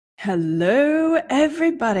Hello,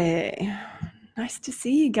 everybody. Nice to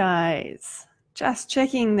see you guys. Just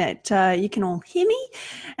checking that you can all hear me,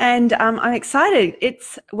 and I'm excited.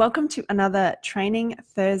 It's welcome to another Training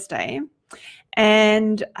Thursday,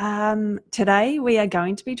 and today we are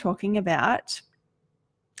going to be talking about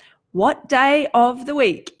what day of the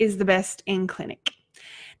week is the best in clinic.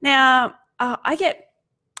 Now, I get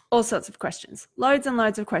all sorts of questions, loads and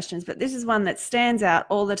loads of questions, but this is one that stands out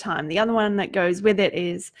all the time. The other one that goes with it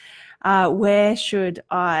is, where should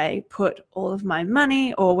I put all of my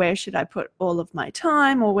money, or where should I put all of my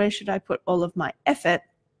time, or where should I put all of my effort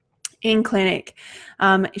in clinic?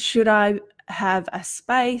 Should I have a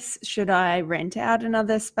space? Should I rent out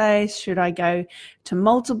another space? Should I go to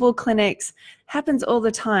multiple clinics? Happens all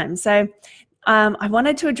the time. So I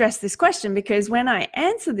wanted to address this question because when I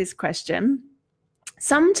answer this question,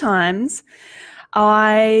 sometimes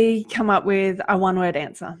I come up with a one-word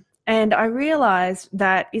answer, and I realize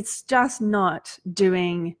that it's just not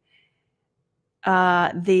doing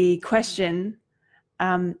the question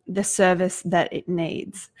the service that it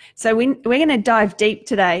needs. So we're going to dive deep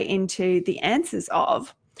today into the answers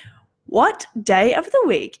of what day of the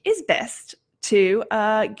week is best to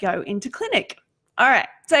go into clinic. All right,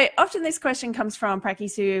 so often this question comes from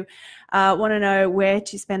practices who want to know where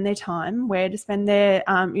to spend their time, where to spend their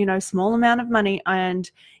small amount of money,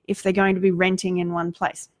 and if they're going to be renting in one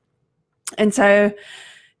place. And so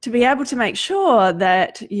to be able to make sure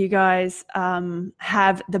that you guys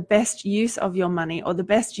have the best use of your money, or the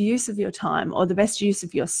best use of your time, or the best use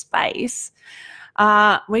of your space,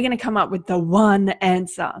 we're going to come up with the one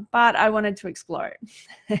answer, but I wanted to explore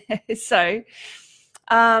it. So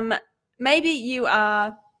maybe you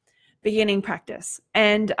are beginning practice.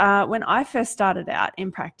 And when I first started out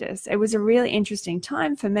in practice, it was a really interesting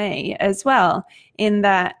time for me as well, in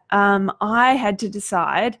that I had to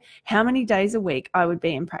decide how many days a week I would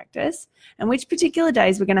be in practice and which particular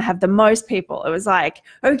days were going to have the most people. It was like,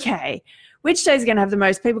 okay, which days are going to have the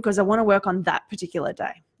most people because I want to work on that particular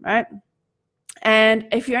day, right? And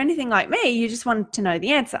if you're anything like me, you just want to know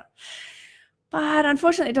the answer. But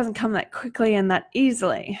unfortunately, it doesn't come that quickly and that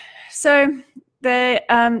easily. So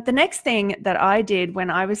the next thing that I did when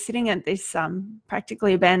I was sitting at this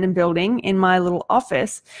practically abandoned building in my little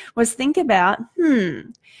office was think about,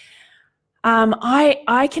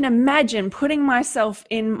 I can imagine putting myself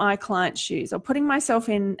in my client's shoes, or putting myself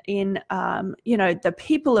in the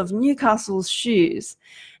people of Newcastle's shoes,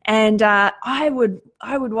 and I would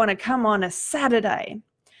want to come on a Saturday.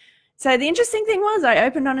 So the interesting thing was I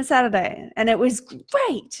opened on a Saturday, and it was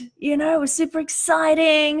great. It was super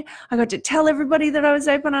exciting. I got to tell everybody that I was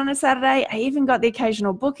open on a Saturday. I even got the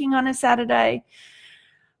occasional booking on a Saturday.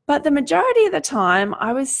 But the majority of the time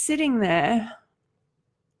I was sitting there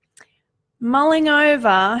mulling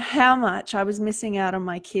over how much I was missing out on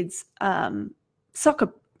my kids'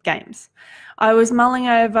 soccer games. I was mulling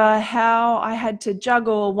over how I had to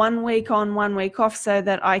juggle 1 week on, 1 week off so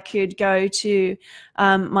that I could go to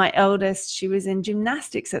my eldest. She was in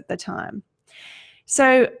gymnastics at the time.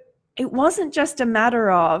 So it wasn't just a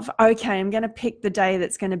matter of, okay, I'm going to pick the day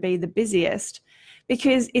that's going to be the busiest,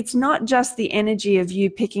 because it's not just the energy of you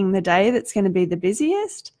picking the day that's going to be the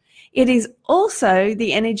busiest. It is also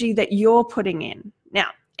the energy that you're putting in. Now,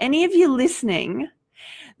 any of you listening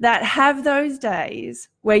that have those days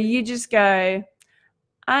where you just go,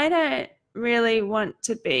 I don't really want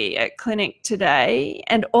to be at clinic today,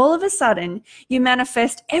 and all of a sudden you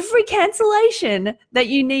manifest every cancellation that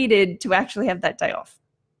you needed to actually have that day off.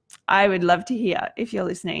 I would love to hear, if you're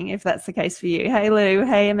listening, if that's the case for you. Hey Lou,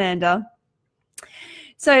 hey Amanda.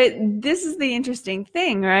 So this is the interesting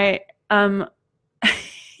thing, right?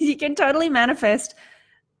 You can totally manifest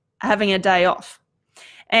having a day off.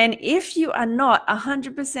 And if you are not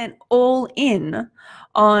 100% all in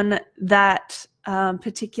on that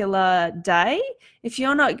particular day, if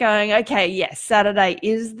you're not going, okay, yes, Saturday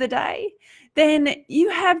is the day, then you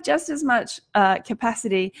have just as much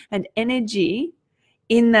capacity and energy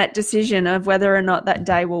in that decision of whether or not that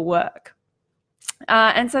day will work.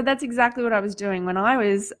 And so that's exactly what I was doing when I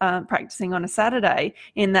was practicing on a Saturday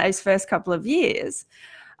in those first couple of years.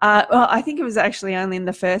 Well, I think it was actually only in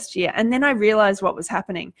the first year. And then I realized what was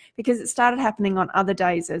happening, because it started happening on other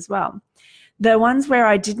days as well. The ones where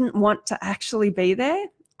I didn't want to actually be there,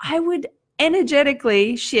 I would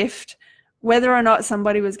energetically shift whether or not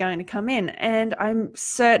somebody was going to come in. And I'm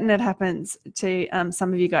certain it happens to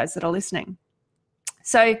some of you guys that are listening.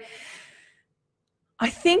 So I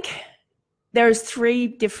think there's 3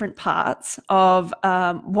 different parts of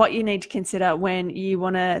what you need to consider when you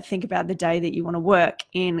want to think about the day that you want to work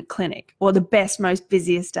in clinic, or the best, most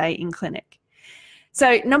busiest day in clinic.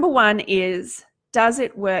 So number 1 is does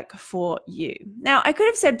it work for you? Now, I could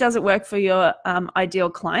have said, does it work for your ideal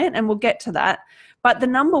client? And we'll get to that. But the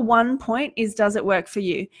number one point is, does it work for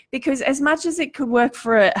you? Because as much as it could work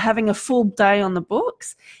for having a full day on the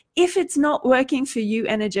books, if it's not working for you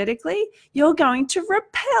energetically, you're going to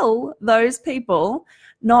repel those people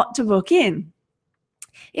not to book in.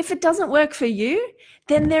 If it doesn't work for you,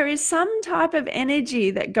 then there is some type of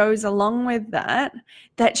energy that goes along with that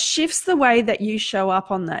that shifts the way that you show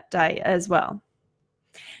up on that day as well.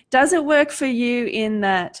 Does it work for you in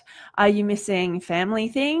that, are you missing family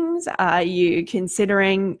things? Are you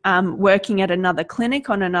considering working at another clinic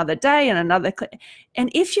on another day and another clinic?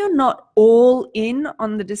 And if you're not all in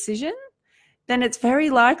on the decision, then it's very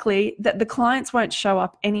likely that the clients won't show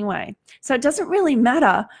up anyway. So it doesn't really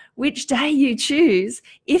matter which day you choose.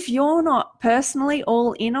 If you're not personally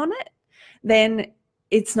all in on it, then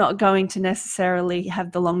it's not going to necessarily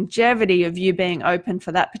have the longevity of you being open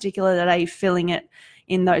for that particular day, filling it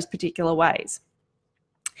in those particular ways.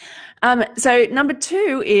 So number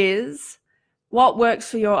 2 is, what works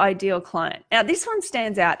for your ideal client? Now, this one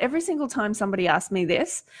stands out. Every single time somebody asks me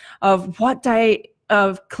this, of what day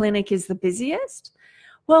of clinic is the busiest?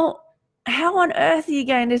 Well, how on earth are you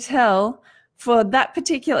going to tell for that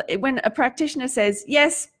particular, when a practitioner says,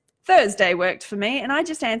 yes, Thursday worked for me, and I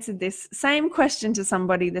just answered this same question to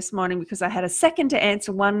somebody this morning because I had a second to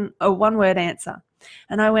answer a one-word answer.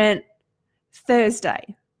 And I went,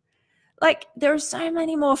 Thursday. Like, there are so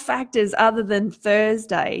many more factors other than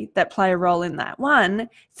Thursday that play a role in that. One,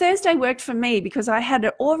 Thursday worked for me because I had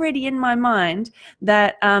it already in my mind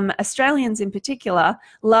that Australians in particular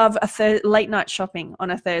love late night shopping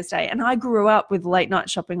on a Thursday. And I grew up with late night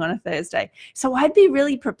shopping on a Thursday. So I'd be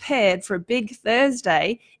really prepared for a big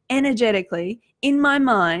Thursday energetically in my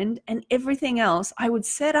mind, and everything else. I would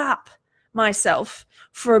set up myself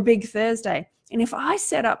for a big Thursday. And if I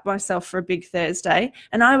set up myself for a big Thursday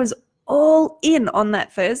and I was all in on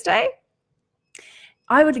that Thursday,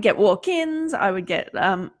 I would get walk-ins. I would get,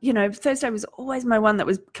 Thursday was always my one that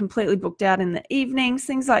was completely booked out in the evenings,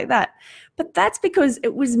 things like that. But that's because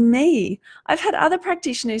it was me. I've had other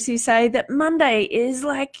practitioners who say that Monday is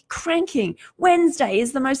like cranking. Wednesday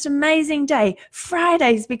is the most amazing day.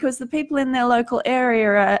 Fridays, because the people in their local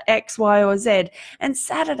area are X, Y, or Z. And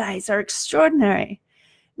Saturdays are extraordinary.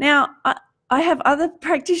 Now, I have other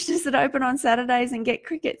practitioners that open on Saturdays and get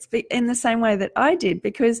crickets in the same way that I did,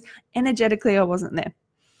 because energetically I wasn't there.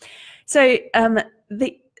 So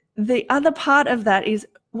the other part of that is,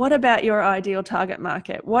 what about your ideal target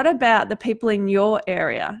market? What about the people in your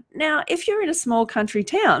area? Now, if you're in a small country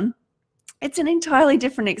town, it's an entirely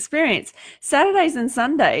different experience. Saturdays and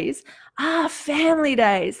Sundays are family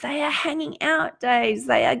days. They are hanging out days.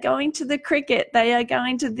 They are going to the cricket. They are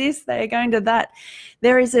going to this. They are going to that.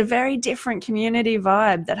 There is a very different community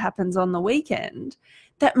vibe that happens on the weekend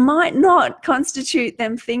that might not constitute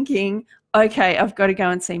them thinking, okay, I've got to go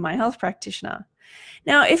and see my health practitioner.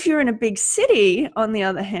 Now, if you're in a big city, on the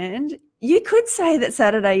other hand, you could say that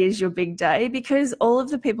Saturday is your big day, because all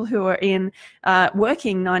of the people who are in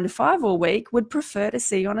working 9 to 5 all week would prefer to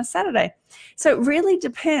see you on a Saturday. So it really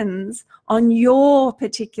depends on your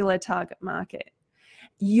particular target market,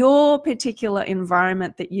 your particular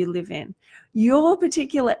environment that you live in, your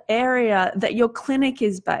particular area that your clinic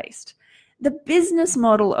is based, the business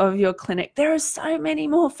model of your clinic. There are so many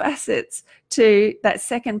more facets to that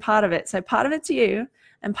second part of it. So part of it's you,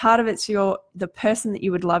 and part of it's the person that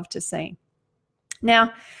you would love to see.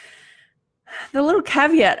 Now, the little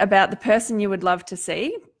caveat about the person you would love to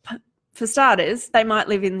see, for starters, they might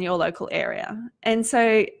live in your local area. And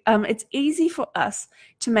so it's easy for us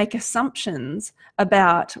to make assumptions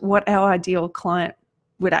about what our ideal client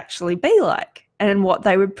would actually be like and what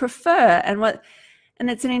they would prefer, and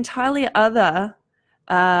it's an entirely other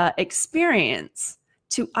experience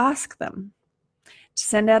to ask them, to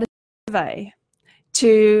send out a survey,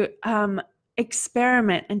 to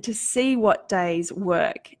experiment and to see what days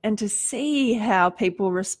work and to see how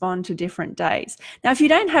people respond to different days. Now, if you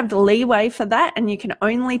don't have the leeway for that and you can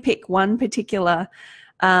only pick one particular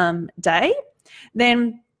day,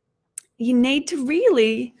 then you need to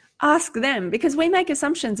really ask them, because we make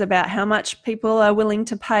assumptions about how much people are willing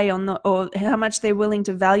to pay or how much they're willing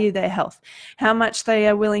to value their health, how much they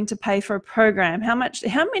are willing to pay for a program, how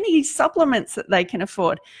many supplements that they can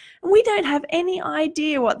afford. And we don't have any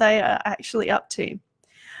idea what they are actually up to.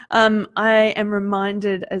 I am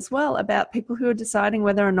reminded as well about people who are deciding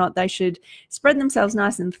whether or not they should spread themselves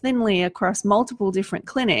nice and thinly across multiple different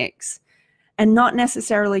clinics and not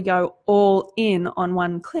necessarily go all in on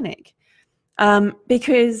one clinic.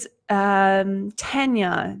 Because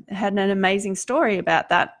Tanya had an amazing story about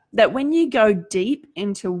that. that when you go deep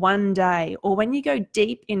into one day or when you go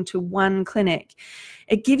deep into one clinic,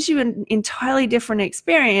 it gives you an entirely different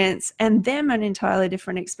experience and them an entirely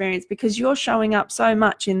different experience because you're showing up so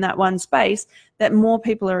much in that one space that more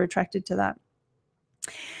people are attracted to that.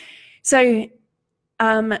 So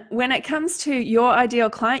when it comes to your ideal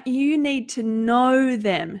client, you need to know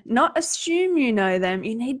them, not assume you know them.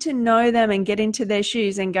 You need to know them and get into their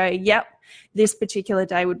shoes and go, yep, this particular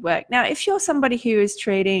day would work. Now, if you're somebody who is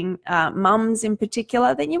treating mums in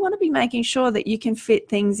particular, then you want to be making sure that you can fit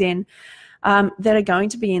things in that are going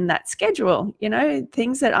to be in that schedule, you know,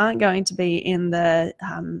 things that aren't going to be in the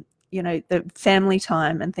you know, the family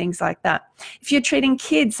time and things like that. If you're treating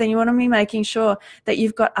kids, then you want to be making sure that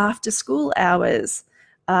you've got after school hours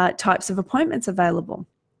types of appointments available.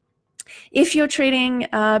 If you're treating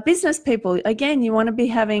business people, again, you want to be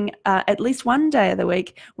having at least one day of the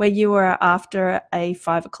week where you are after a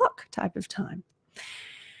 5 o'clock type of time.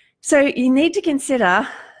 So you need to consider,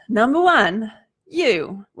 number one,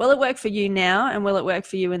 you. Will it work for you now, and will it work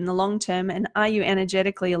for you in the long term? And are you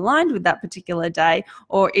energetically aligned with that particular day,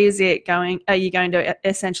 or are you going to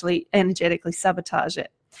essentially energetically sabotage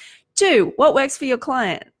it? 2, what works for your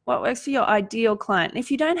client? What works for your ideal client? And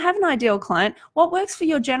if you don't have an ideal client, what works for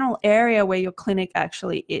your general area where your clinic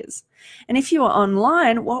actually is? And if you are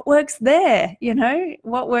online, what works there? You know,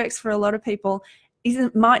 what works for a lot of people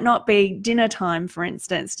might not be dinner time, for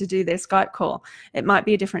instance, to do their Skype call. It might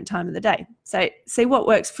be a different time of the day. So see what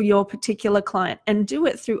works for your particular client and do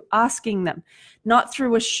it through asking them, not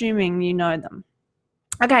through assuming you know them.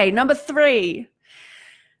 Okay, number 3,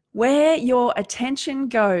 where your attention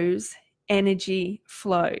goes, energy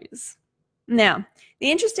flows. Now,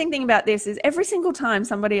 the interesting thing about this is every single time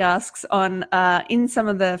somebody asks on in some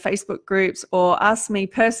of the Facebook groups or asks me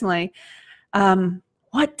personally,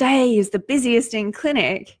 what day is the busiest in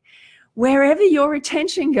clinic? Wherever your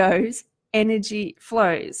attention goes, energy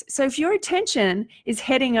flows. So if your attention is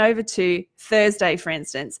heading over to Thursday, for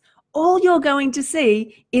instance, all you're going to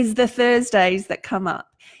see is the Thursdays that come up.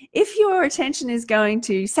 If your attention is going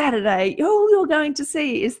to Saturday, all you're going to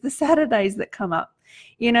see is the Saturdays that come up.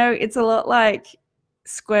 You know, it's a lot like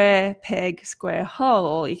square peg, square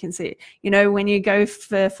hole. You can see, you know, when you go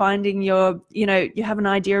for finding your, you know, you have an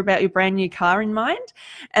idea about your brand new car in mind,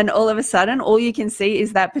 and all of a sudden, all you can see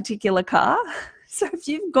is that particular car. So if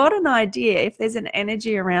you've got an idea, if there's an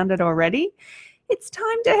energy around it already, it's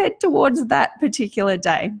time to head towards that particular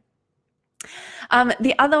day.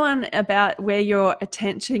 The other one about where your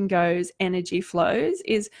attention goes, energy flows,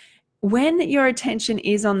 is when your attention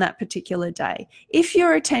is on that particular day. If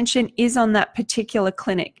your attention is on that particular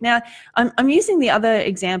clinic. Now, I'm using the other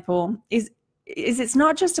example is it's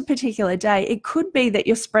not just a particular day. It could be that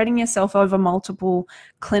you're spreading yourself over multiple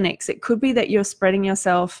clinics. It could be that you're spreading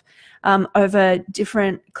yourself over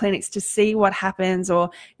different clinics to see what happens, or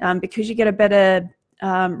because you get a better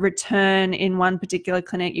return in one particular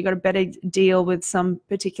clinic, you got a better deal with some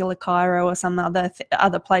particular chiro or some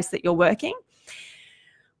other place that you're working.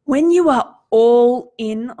 When you are all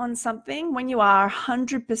in on something, when you are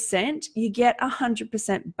 100%, you get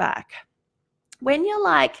 100% back. When you're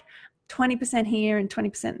like 20% here and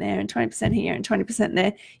 20% there and 20% here and 20%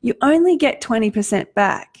 there, you only get 20%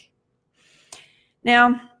 back.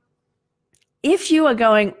 Now, if you are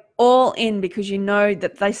going all in because you know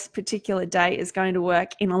that this particular day is going to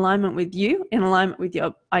work in alignment with you, in alignment with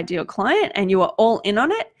your ideal client, and you are all in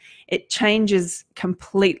on it, it changes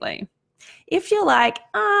completely. If you're like,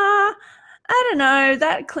 I don't know,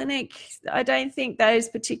 that clinic, I don't think those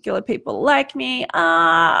particular people like me.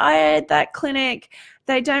 That clinic,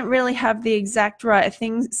 they don't really have the exact right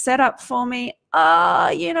things set up for me.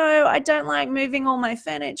 You know, I don't like moving all my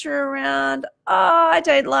furniture around.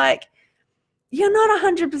 You're not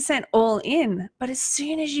 100% all in, but as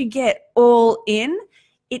soon as you get all in,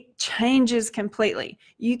 it changes completely.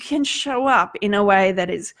 You can show up in a way that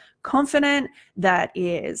is confident, that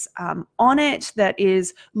is on it, that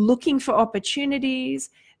is looking for opportunities.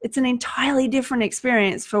 It's an entirely different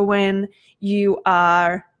experience for when you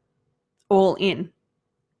are all in.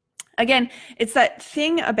 Again, it's that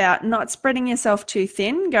thing about not spreading yourself too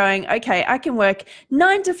thin, going, okay, I can work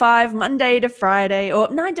 9 to 5, Monday to Friday, or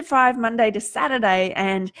 9 to 5, Monday to Saturday,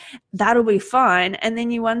 and that'll be fine. And then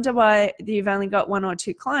you wonder why you've only got 1 or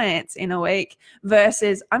 2 clients in a week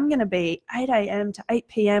versus I'm going to be 8 a.m. to 8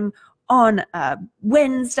 p.m. on a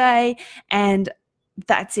Wednesday, and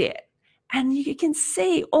that's it. And you can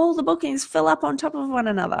see all the bookings fill up on top of one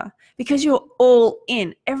another because you're all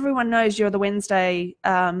in. Everyone knows you're the Wednesday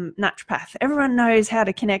naturopath. Everyone knows how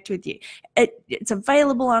to connect with you. It's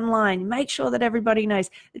available online. Make sure that everybody knows.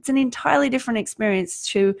 It's an entirely different experience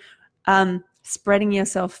to spreading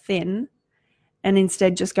yourself thin and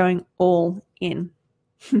instead just going all in.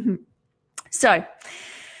 So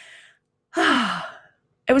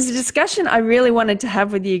it was a discussion I really wanted to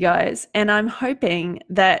have with you guys, and I'm hoping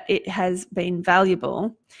that it has been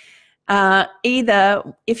valuable.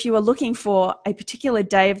 Either if you are looking for a particular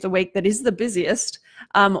day of the week that is the busiest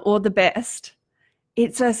or the best,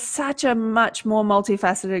 it's such a much more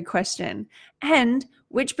multifaceted question. And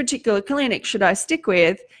which particular clinic should I stick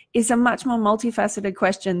with is a much more multifaceted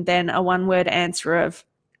question than a one-word answer of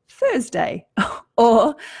Thursday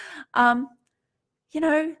or,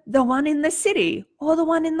 the one in the city or the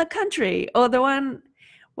one in the country or the one,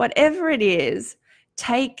 whatever it is.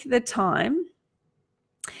 Take the time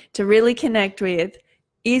to really connect with,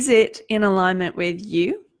 is it in alignment with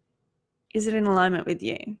you? Is it in alignment with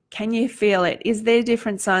you? Can you feel it? Is there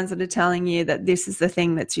different signs that are telling you that this is the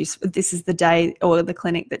thing that's useful, this is the day or the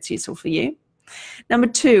clinic that's useful for you? Number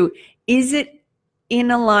 2, is it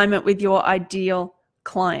in alignment with your ideal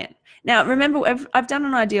client? Now, remember, I've done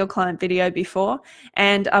an ideal client video before,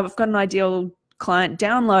 and I've got an ideal client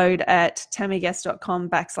download at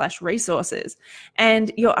tammyguest.com/resources.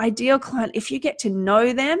 And your ideal client, if you get to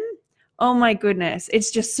know them, oh my goodness, it's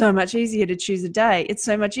just so much easier to choose a day. It's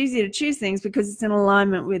so much easier to choose things because it's in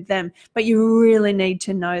alignment with them. But you really need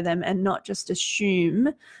to know them and not just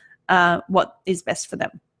assume what is best for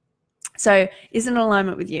them. So is it in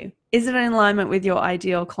alignment with you? Is it in alignment with your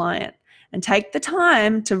ideal client? And take the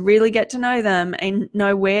time to really get to know them and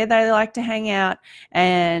know where they like to hang out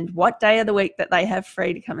and what day of the week that they have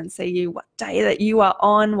free to come and see you, what day that you are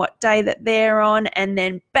on, what day that they're on, and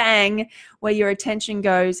then bang, where your attention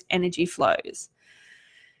goes, energy flows.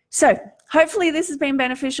 So hopefully this has been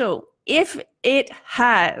beneficial. If it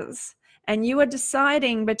has, and you are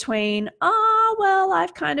deciding between, well,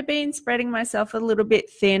 I've kind of been spreading myself a little bit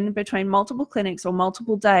thin between multiple clinics or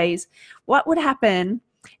multiple days, what would happen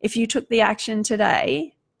if you took the action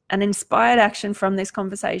today, an inspired action from this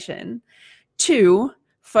conversation, to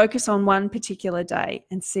focus on one particular day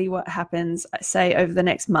and see what happens, say, over the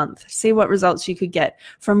next month? See what results you could get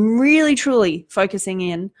from really, truly focusing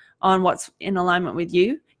in on what's in alignment with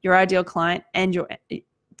you, your ideal client, and your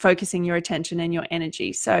focusing your attention and your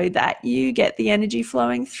energy so that you get the energy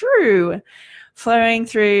flowing through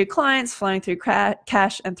clients, flowing through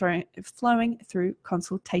cash, and flowing through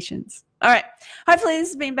consultations. All right. Hopefully this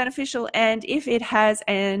has been beneficial. And if it has,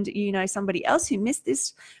 and you know somebody else who missed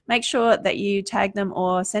this, make sure that you tag them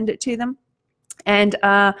or send it to them. And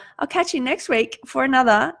I'll catch you next week for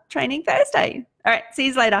another Training Thursday. All right. See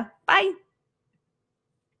you later. Bye.